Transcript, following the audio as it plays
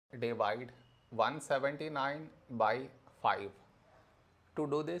divide 179 by 5. To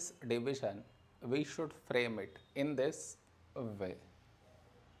do this division, we should frame it in this way.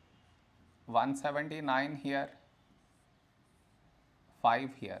 179 here, 5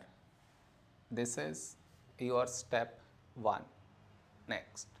 here. This is your step 1.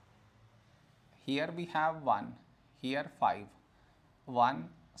 Next, here we have 1, here 5. 1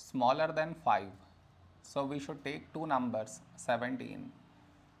 smaller than 5. So we should take two numbers, 17.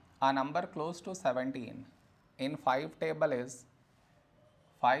 A number close to 17 in 5 table is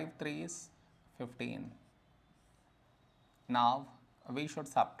 5 3s 15. Now we should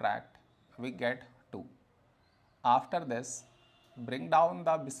subtract, we get 2. After this, bring down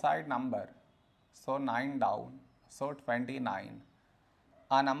the beside number, so 9 down, so 29.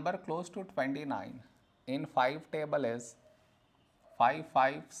 A number close to 29 in 5 table is 5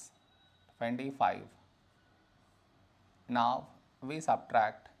 5s 25. Now we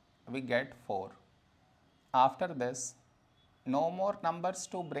subtract, we get 4. After this, no more numbers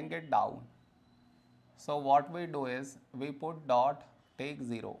to bring it down. So what we do is, we put dot, take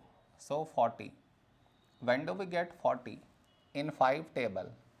 0, so 40. When do we get 40? In 5 table,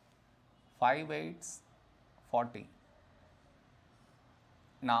 5 8s 40.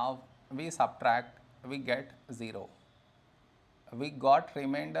 Now we subtract, we get 0. We got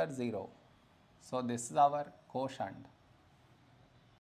remainder 0. So this is our quotient.